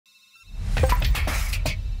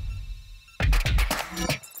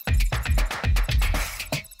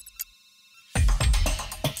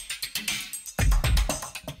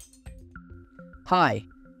Hi,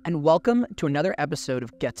 and welcome to another episode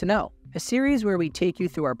of Get to Know, a series where we take you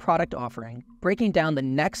through our product offering, breaking down the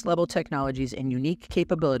next level technologies and unique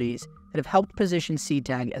capabilities that have helped position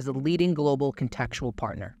Seedtag as the leading global contextual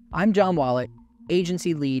partner. I'm Jon Wallet,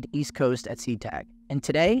 agency lead East Coast at Seedtag, and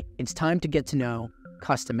today it's time to get to know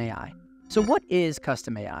custom AI. So what is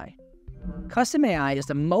custom AI? Custom AI is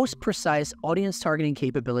the most precise audience targeting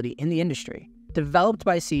capability in the industry. Developed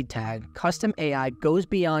by Seedtag, custom AI goes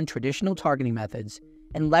beyond traditional targeting methods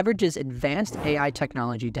and leverages advanced AI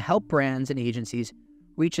technology to help brands and agencies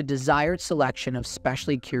reach a desired selection of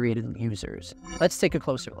specially curated users. Let's take a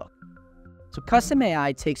closer look. So custom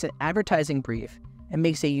AI takes an advertising brief and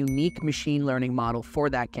makes a unique machine learning model for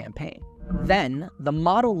that campaign. Then, the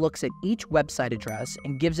model looks at each website address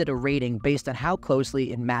and gives it a rating based on how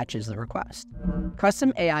closely it matches the request.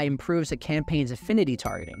 Custom AI improves a campaign's affinity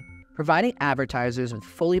targeting, providing advertisers with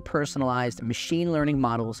fully personalized machine learning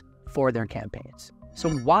models for their campaigns. So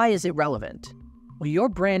why is it relevant? Well, your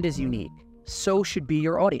brand is unique, so should be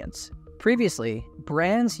your audience. Previously,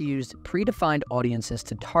 brands used predefined audiences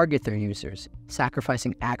to target their users,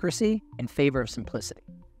 sacrificing accuracy in favor of simplicity.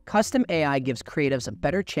 Custom AI gives creatives a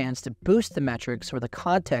better chance to boost the metrics where the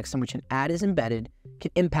context in which an ad is embedded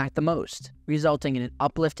can impact the most, resulting in an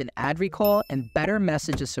uplift in ad recall and better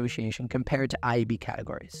message association compared to IAB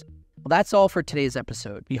categories. Well, that's all for today's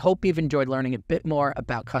episode. We hope you've enjoyed learning a bit more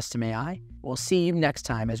about custom AI. We'll see you next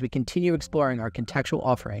time as we continue exploring our contextual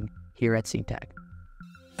offering here at Seedtag.